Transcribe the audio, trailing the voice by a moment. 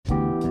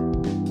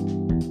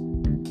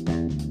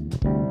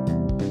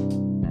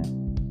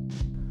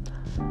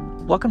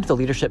Welcome to the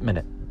Leadership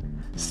Minute,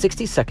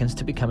 60 seconds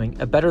to becoming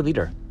a better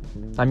leader.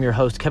 I'm your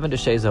host, Kevin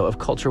DeShazo of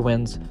Culture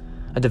Wins,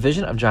 a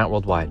division of Giant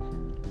Worldwide.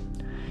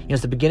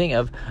 It's the beginning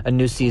of a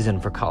new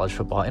season for college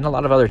football and a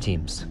lot of other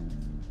teams.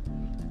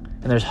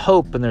 And there's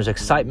hope, and there's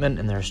excitement,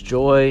 and there's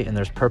joy, and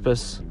there's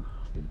purpose.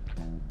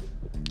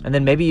 And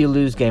then maybe you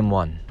lose game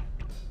 1.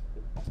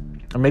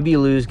 Or maybe you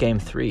lose game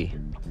 3.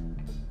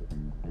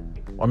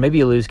 Or maybe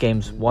you lose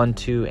games 1,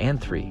 2,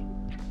 and 3.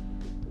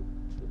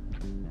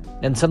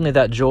 And suddenly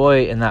that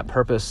joy and that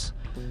purpose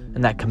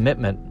and that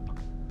commitment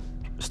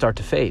start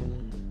to fade.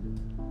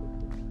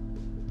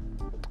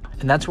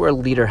 And that's where a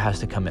leader has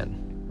to come in.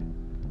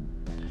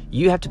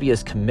 You have to be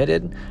as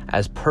committed,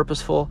 as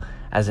purposeful,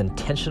 as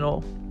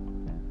intentional,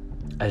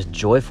 as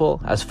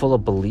joyful, as full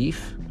of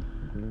belief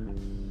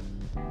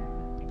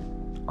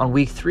on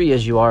week 3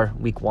 as you are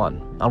week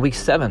 1, on week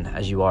 7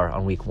 as you are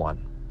on week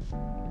 1.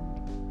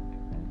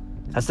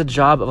 That's the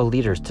job of a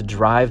leader, is to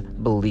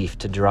drive belief,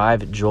 to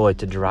drive joy,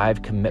 to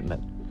drive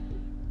commitment,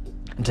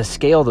 and to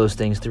scale those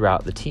things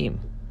throughout the team.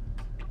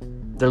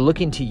 They're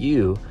looking to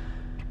you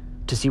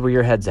to see where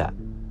your head's at,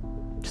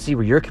 to see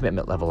where your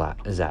commitment level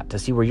is at, to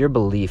see where your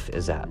belief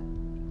is at.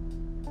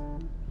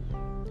 And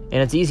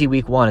it's easy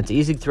week 1. It's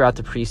easy throughout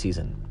the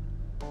preseason.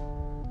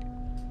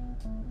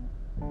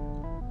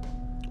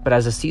 But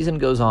as the season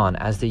goes on,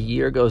 as the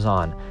year goes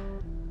on,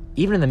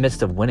 even in the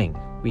midst of winning,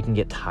 we can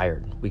get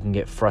tired, we can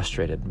get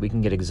frustrated, we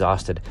can get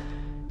exhausted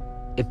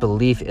if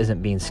belief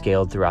isn't being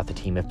scaled throughout the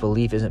team, if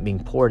belief isn't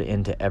being poured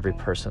into every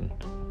person,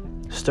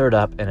 stirred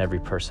up in every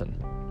person.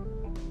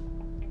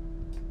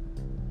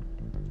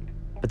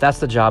 But that's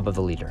the job of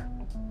the leader.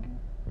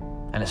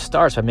 And it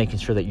starts by making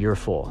sure that you're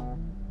full,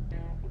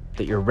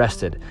 that you're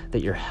rested,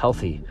 that you're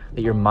healthy,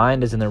 that your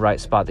mind is in the right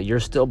spot, that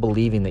you're still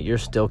believing, that you're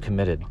still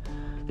committed,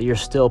 that you're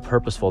still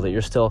purposeful, that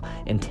you're still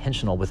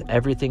intentional with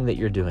everything that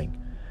you're doing,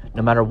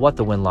 no matter what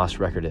the win-loss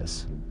record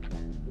is.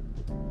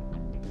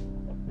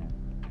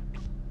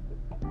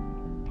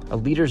 A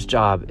leader's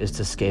job is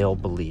to scale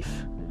belief,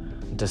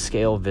 and to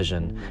scale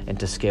vision, and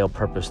to scale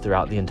purpose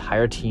throughout the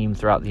entire team,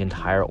 throughout the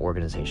entire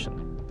organization.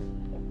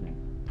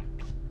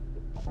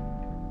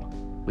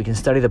 We can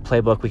study the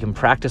playbook, we can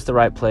practice the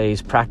right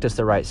plays, practice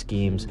the right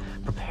schemes,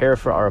 prepare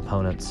for our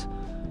opponents,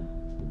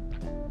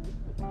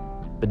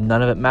 but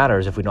none of it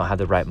matters if we don't have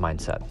the right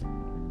mindset.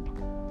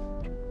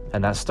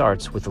 And that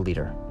starts with the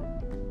leader.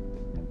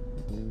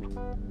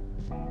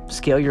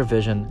 Scale your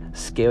vision,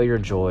 scale your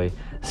joy,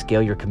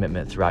 scale your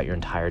commitment throughout your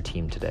entire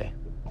team today.